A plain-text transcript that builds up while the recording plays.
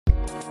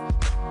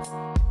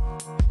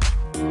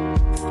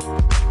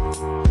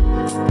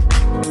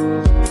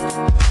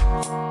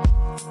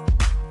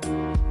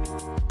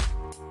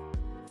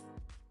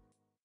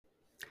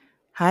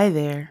Hi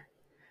there,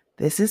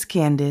 this is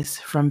Candace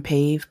from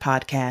Pave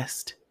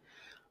Podcast.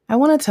 I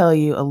want to tell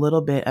you a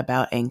little bit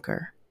about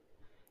Anchor.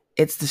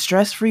 It's the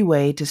stress-free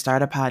way to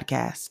start a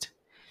podcast.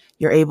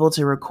 You're able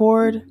to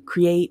record,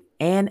 create,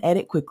 and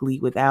edit quickly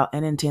without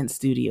an intense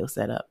studio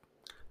setup.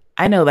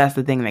 I know that's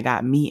the thing that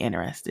got me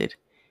interested.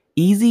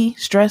 Easy,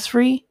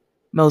 stress-free,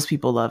 most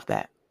people love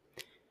that.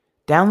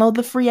 Download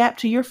the free app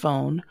to your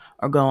phone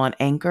or go on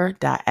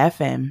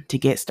anchor.fm to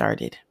get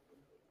started.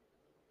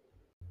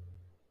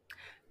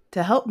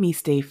 To help me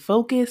stay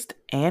focused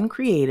and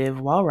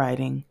creative while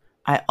writing,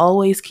 I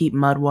always keep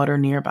Mudwater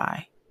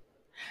nearby.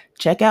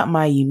 Check out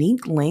my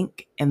unique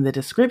link in the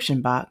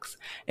description box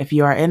if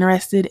you are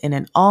interested in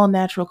an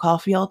all-natural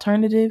coffee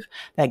alternative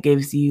that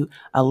gives you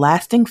a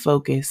lasting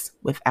focus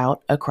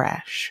without a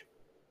crash.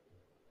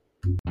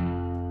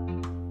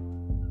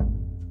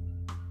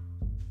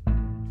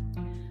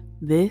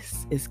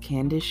 This is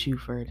Candace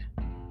Shuford.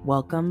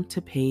 Welcome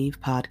to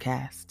Pave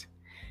Podcast.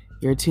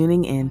 You're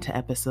tuning in to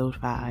episode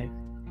 5.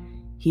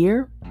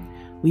 Here,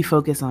 we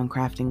focus on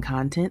crafting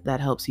content that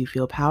helps you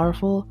feel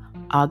powerful,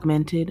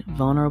 augmented,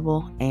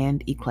 vulnerable,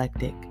 and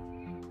eclectic.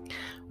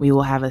 We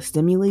will have a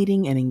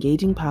stimulating and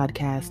engaging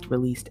podcast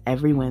released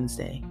every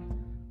Wednesday.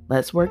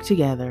 Let's work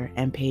together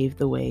and pave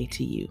the way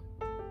to you.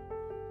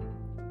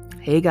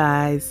 Hey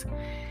guys!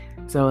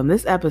 So in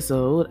this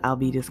episode, I'll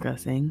be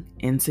discussing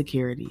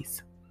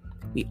insecurities.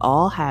 We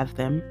all have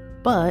them,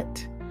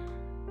 but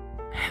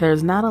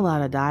there's not a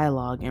lot of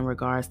dialogue in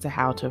regards to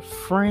how to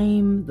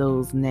frame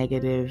those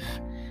negative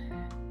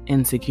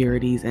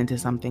insecurities into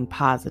something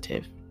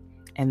positive.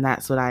 And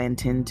that's what I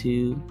intend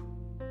to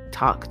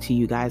talk to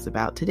you guys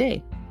about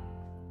today.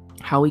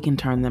 How we can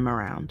turn them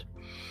around.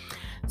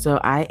 So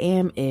I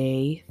am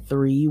a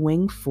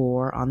 3-wing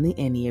 4 on the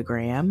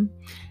Enneagram.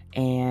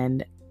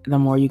 And the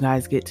more you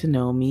guys get to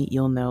know me,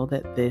 you'll know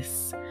that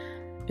this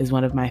is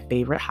one of my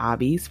favorite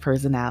hobbies,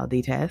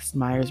 personality tests,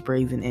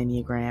 Myers-Briggs and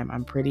Enneagram.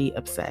 I'm pretty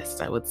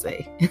obsessed, I would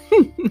say.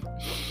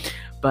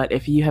 But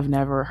if you have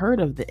never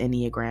heard of the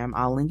Enneagram,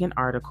 I'll link an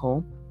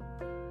article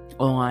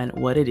on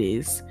what it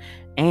is,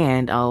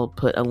 and I'll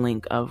put a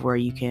link of where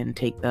you can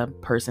take the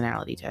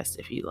personality test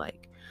if you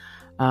like.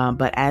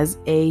 But as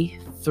a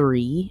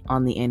 3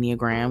 on the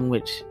Enneagram,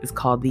 which is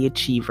called the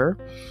Achiever,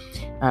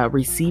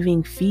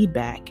 receiving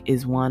feedback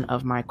is one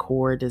of my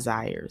core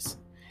desires.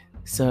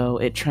 So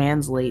it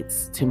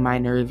translates to my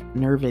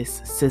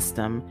nervous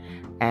system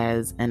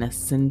as an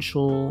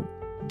essential,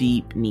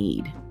 deep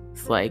need.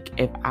 It's like,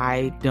 if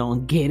I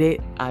don't get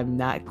it, I'm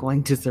not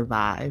going to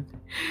survive.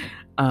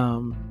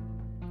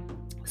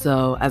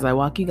 So as I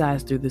walk you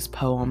guys through this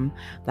poem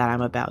that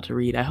I'm about to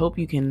read, I hope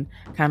you can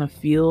kind of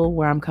feel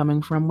where I'm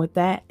coming from with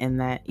that and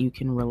that you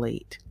can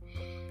relate.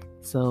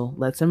 So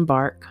let's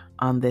embark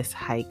on this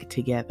hike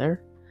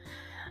together.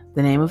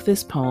 The name of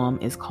this poem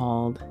is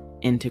called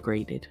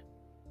Integrated.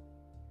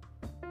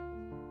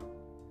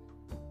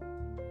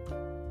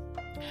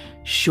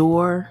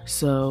 Sure,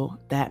 so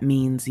that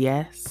means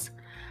yes.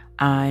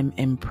 I'm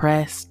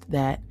impressed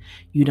that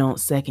you don't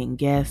second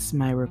guess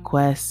my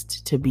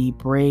request to be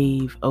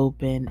brave,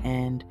 open,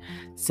 and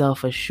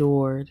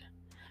self-assured,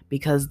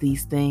 because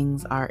these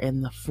things are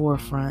in the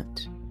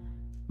forefront.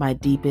 My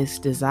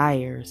deepest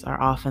desires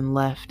are often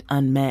left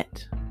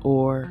unmet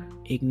or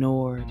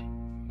ignored.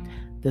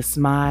 The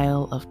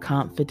smile of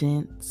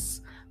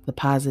confidence, the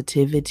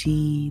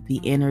positivity, the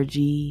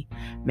energy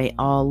may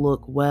all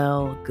look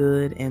well,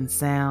 good, and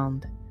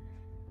sound.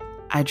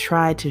 I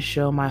try to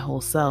show my whole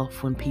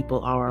self when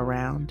people are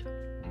around.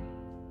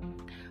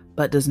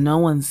 But does no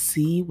one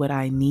see what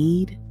I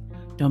need?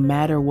 No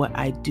matter what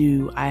I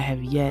do, I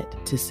have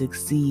yet to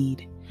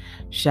succeed.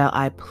 Shall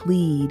I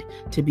plead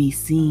to be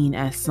seen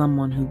as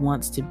someone who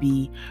wants to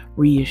be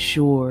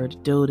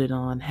reassured, doted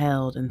on,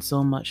 held, and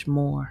so much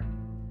more?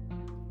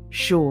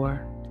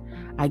 Sure,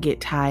 I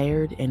get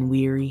tired and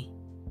weary.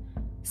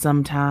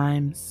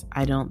 Sometimes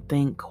I don't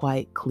think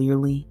quite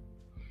clearly.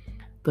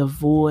 The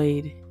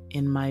void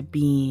in my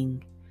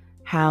being,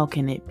 how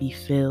can it be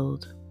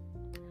filled?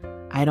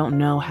 I don't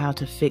know how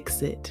to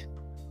fix it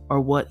or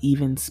what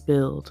even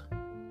spilled.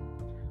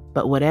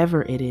 But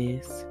whatever it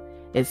is,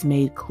 it's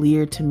made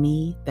clear to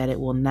me that it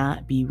will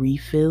not be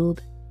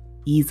refilled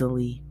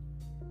easily.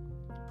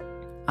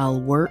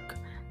 I'll work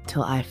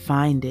till I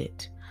find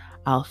it.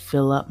 I'll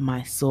fill up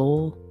my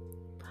soul.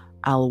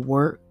 I'll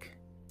work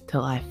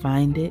till I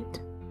find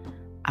it.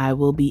 I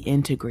will be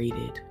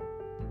integrated.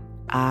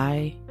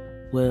 I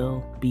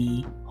will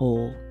be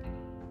whole.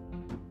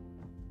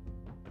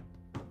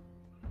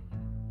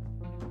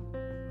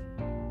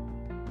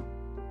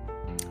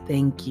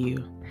 Thank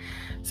you.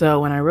 So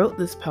when I wrote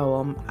this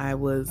poem, I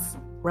was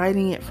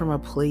writing it from a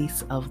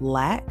place of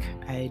lack.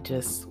 I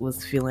just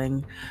was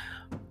feeling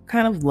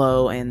kind of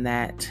low in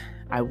that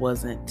I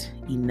wasn't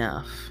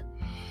enough.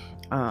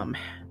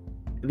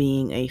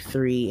 Being a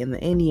 3 in the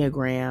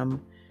Enneagram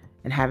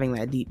and having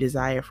that deep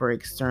desire for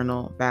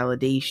external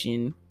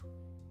validation,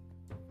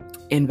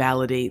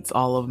 invalidates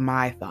all of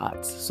my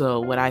thoughts. So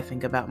what I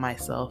think about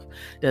myself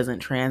doesn't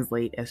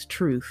translate as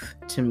truth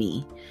to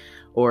me,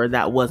 or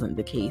that wasn't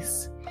the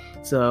case.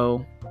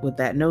 So with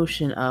that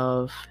notion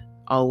of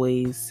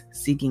always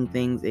seeking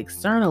things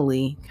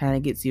externally kind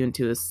of gets you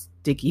into a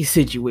sticky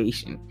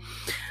situation.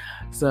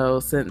 So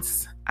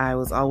since I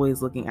was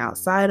always looking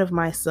outside of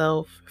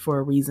myself for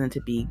a reason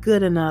to be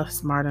good enough,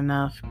 smart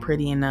enough,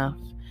 pretty enough,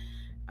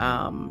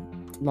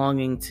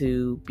 longing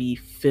to be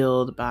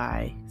filled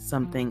by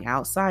something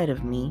outside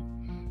of me,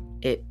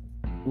 it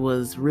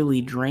was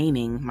really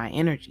draining my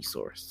energy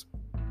source.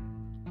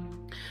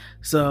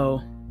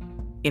 So,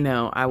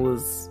 I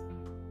was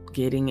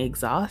getting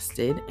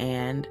exhausted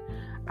and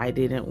I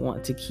didn't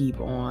want to keep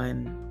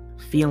on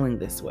feeling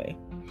this way.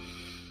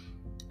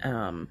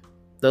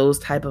 Those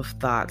type of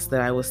thoughts that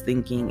I was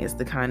thinking is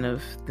the kind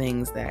of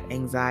things that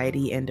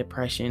anxiety and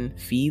depression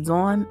feeds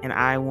on, and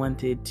I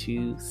wanted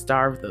to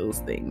starve those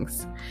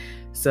things.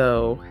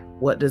 So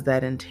what does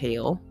that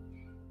entail?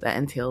 That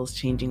entails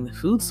changing the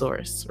food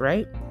source,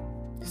 right?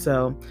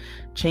 So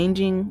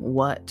changing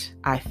what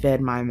I fed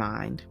my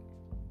mind.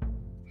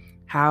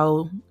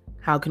 How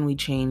can we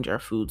change our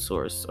food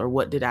source, or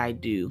what did I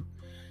do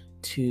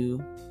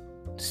to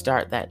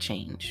start that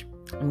change?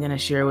 I'm going to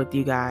share with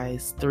you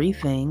guys 3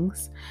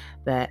 things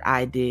that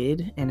I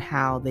did and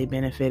how they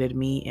benefited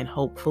me, and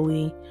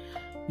hopefully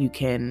you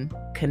can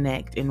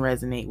connect and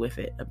resonate with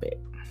it a bit.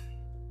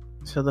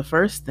 So the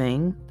first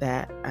thing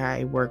that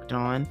I worked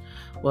on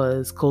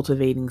was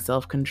cultivating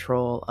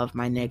self-control of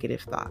my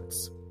negative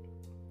thoughts.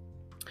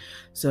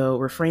 So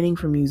refraining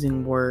from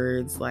using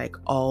words like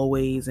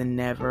always and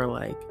never,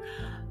 like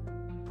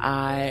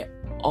I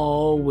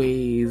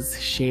always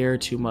share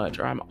too much,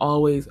 or I'm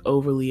always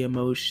overly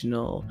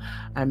emotional,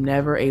 I'm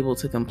never able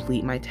to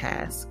complete my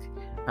task.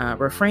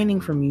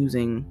 Refraining from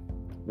using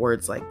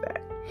words like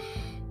that.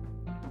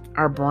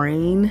 Our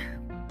brain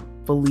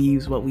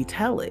believes what we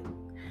tell it.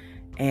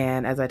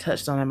 And as I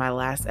touched on in my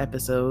last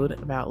episode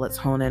about Let's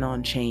Hone In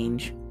on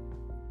Change,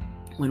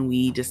 when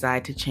we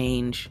decide to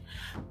change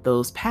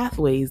those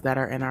pathways that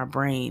are in our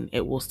brain,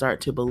 it will start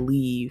to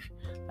believe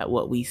that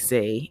what we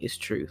say is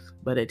truth.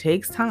 But it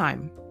takes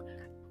time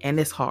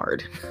and it's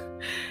hard.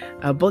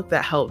 A book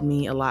that helped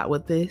me a lot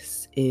with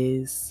this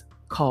is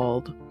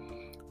called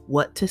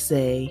What to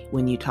Say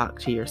When You Talk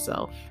to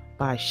Yourself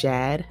by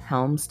Shad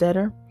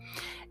Helmstetter.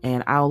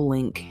 And I'll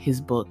link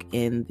his book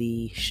in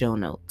the show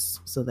notes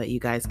so that you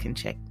guys can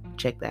check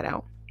that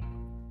out.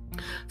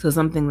 So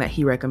something that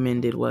he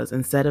recommended was,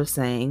 instead of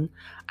saying,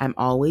 I'm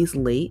always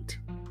late,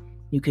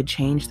 you could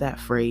change that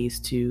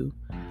phrase to,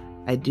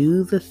 I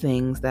do the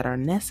things that are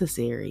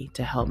necessary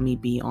to help me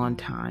be on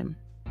time.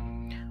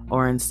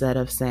 Or instead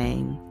of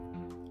saying,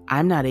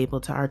 I'm not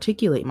able to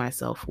articulate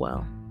myself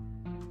well,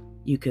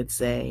 you could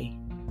say,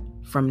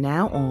 from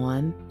now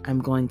on,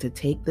 I'm going to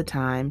take the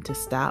time to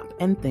stop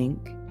and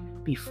think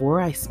before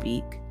I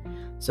speak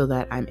so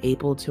that I'm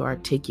able to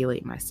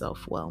articulate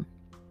myself well.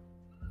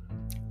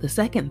 The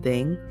second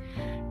thing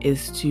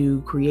is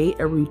to create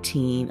a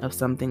routine of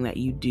something that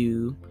you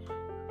do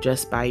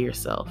just by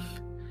yourself.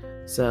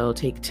 So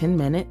take 10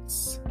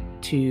 minutes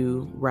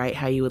to write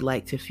how you would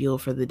like to feel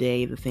for the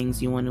day, the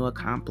things you want to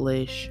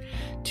accomplish,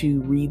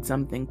 to read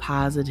something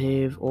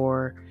positive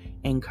or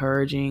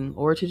encouraging,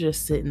 or to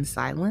just sit in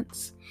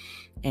silence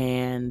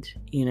and,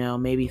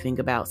 maybe think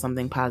about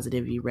something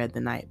positive you read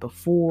the night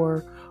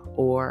before,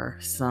 or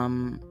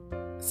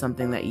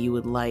something that you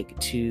would like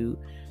to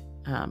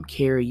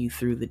carry you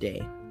through the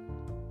day.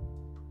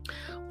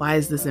 Why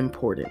is this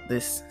important?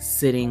 This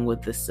sitting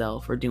with the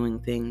self, or doing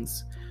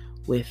things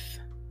with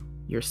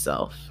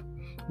yourself?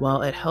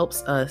 Well, it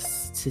helps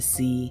us to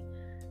see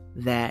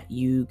that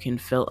you can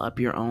fill up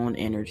your own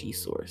energy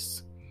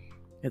source.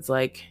 It's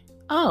like,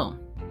 oh,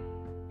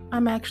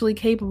 I'm actually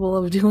capable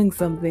of doing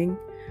something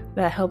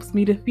that helps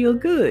me to feel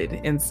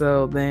good. And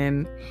so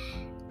then,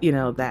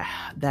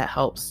 that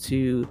helps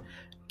to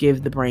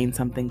give the brain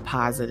something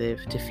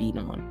positive to feed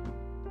on.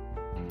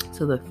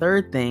 So the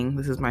third thing,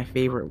 this is my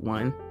favorite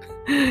one,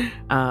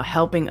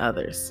 helping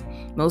others.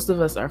 Most of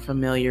us are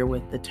familiar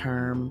with the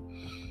term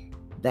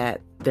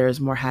that there's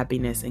more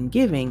happiness in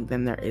giving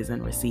than there is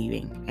in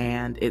receiving.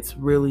 And it's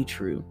really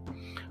true.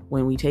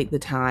 When we take the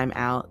time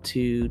out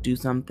to do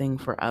something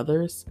for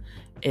others,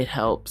 it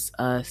helps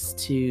us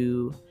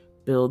to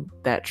build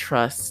that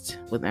trust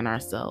within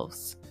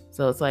ourselves.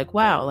 So it's like,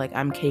 wow, like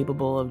I'm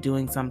capable of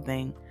doing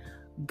something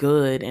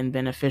good and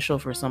beneficial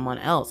for someone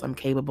else. I'm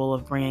capable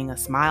of bringing a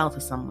smile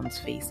to someone's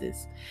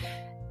face.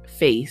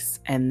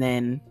 And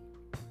then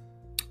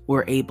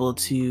we're able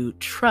to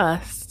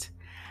trust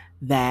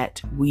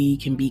that we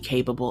can be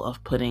capable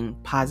of putting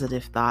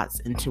positive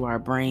thoughts into our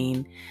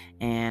brain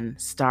and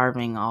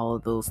starving all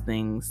of those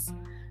things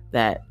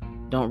that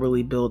don't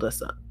really build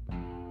us up.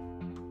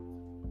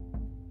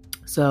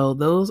 So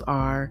those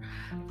are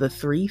the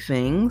 3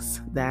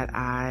 things that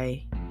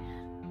I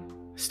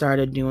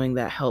started doing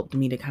that helped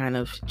me to kind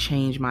of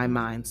change my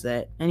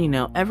mindset. And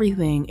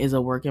everything is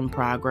a work in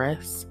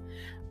progress.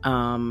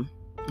 I'm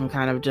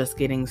kind of just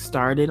getting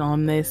started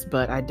on this,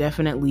 but I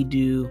definitely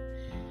do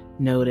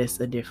notice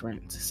a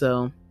difference.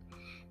 So,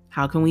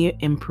 how can we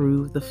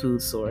improve the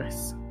food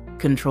source?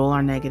 Control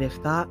our negative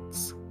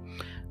thoughts,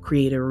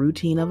 create a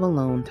routine of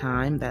alone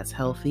time that's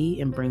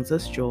healthy and brings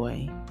us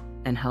joy,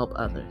 and help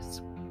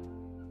others.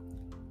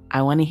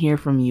 I want to hear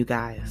from you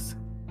guys.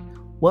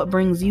 What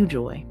brings you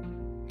joy?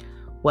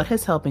 What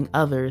has helping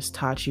others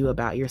taught you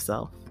about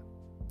yourself?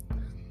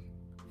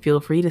 Feel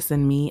free to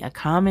send me a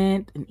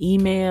comment, an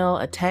email,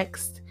 a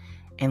text,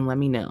 and let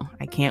me know.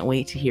 I can't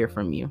wait to hear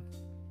from you.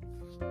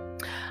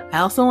 I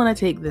also want to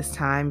take this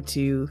time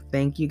to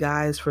thank you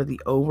guys for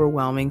the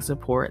overwhelming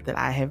support that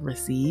I have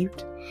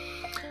received.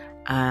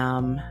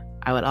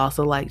 I would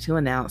also like to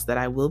announce that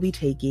I will be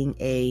taking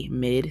a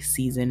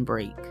mid-season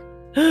break.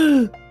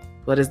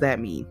 What does that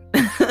mean?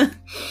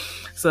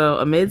 So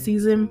a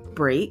mid-season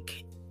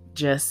break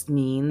just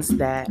means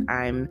that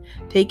I'm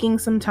taking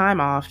some time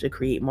off to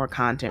create more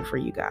content for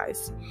you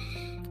guys.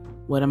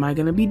 What am I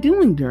going to be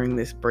doing during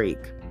this break?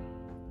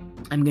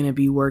 I'm going to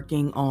be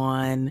working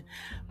on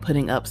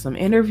putting up some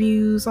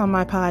interviews on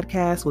my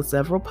podcast with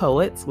several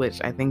poets,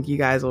 which I think you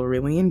guys will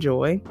really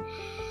enjoy.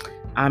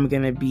 I'm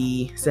going to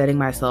be setting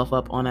myself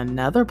up on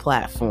another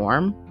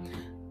platform,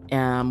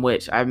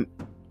 which I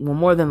will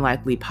more than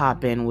likely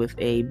pop in with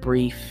a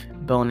brief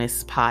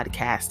bonus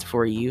podcast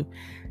for you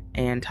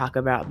and talk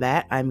about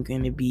that. I'm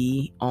going to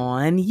be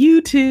on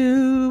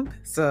YouTube.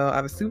 So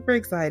I'm super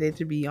excited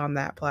to be on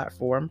that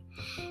platform.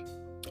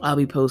 I'll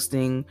be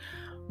posting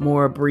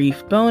more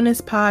brief bonus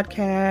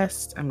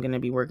podcasts. I'm going to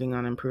be working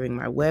on improving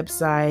my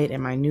website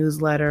and my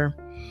newsletter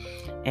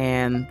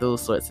and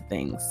those sorts of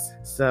things.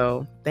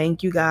 So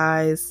thank you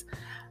guys.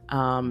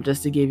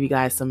 Just to give you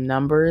guys some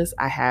numbers,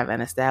 I have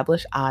an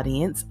established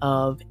audience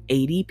of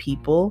 80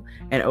 people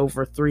and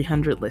over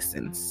 300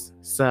 listens.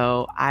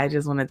 So I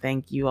just want to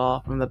thank you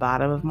all from the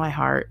bottom of my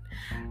heart.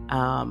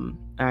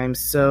 I'm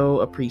so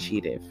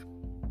appreciative.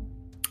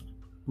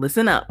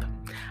 Listen up.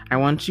 I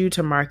want you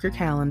to mark your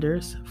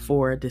calendars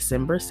for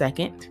December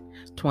 2nd,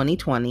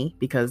 2020,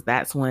 because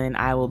that's when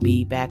I will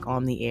be back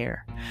on the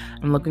air.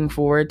 I'm looking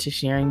forward to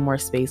sharing more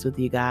space with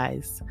you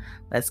guys.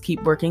 Let's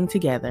keep working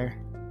together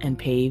and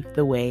pave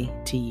the way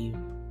to you.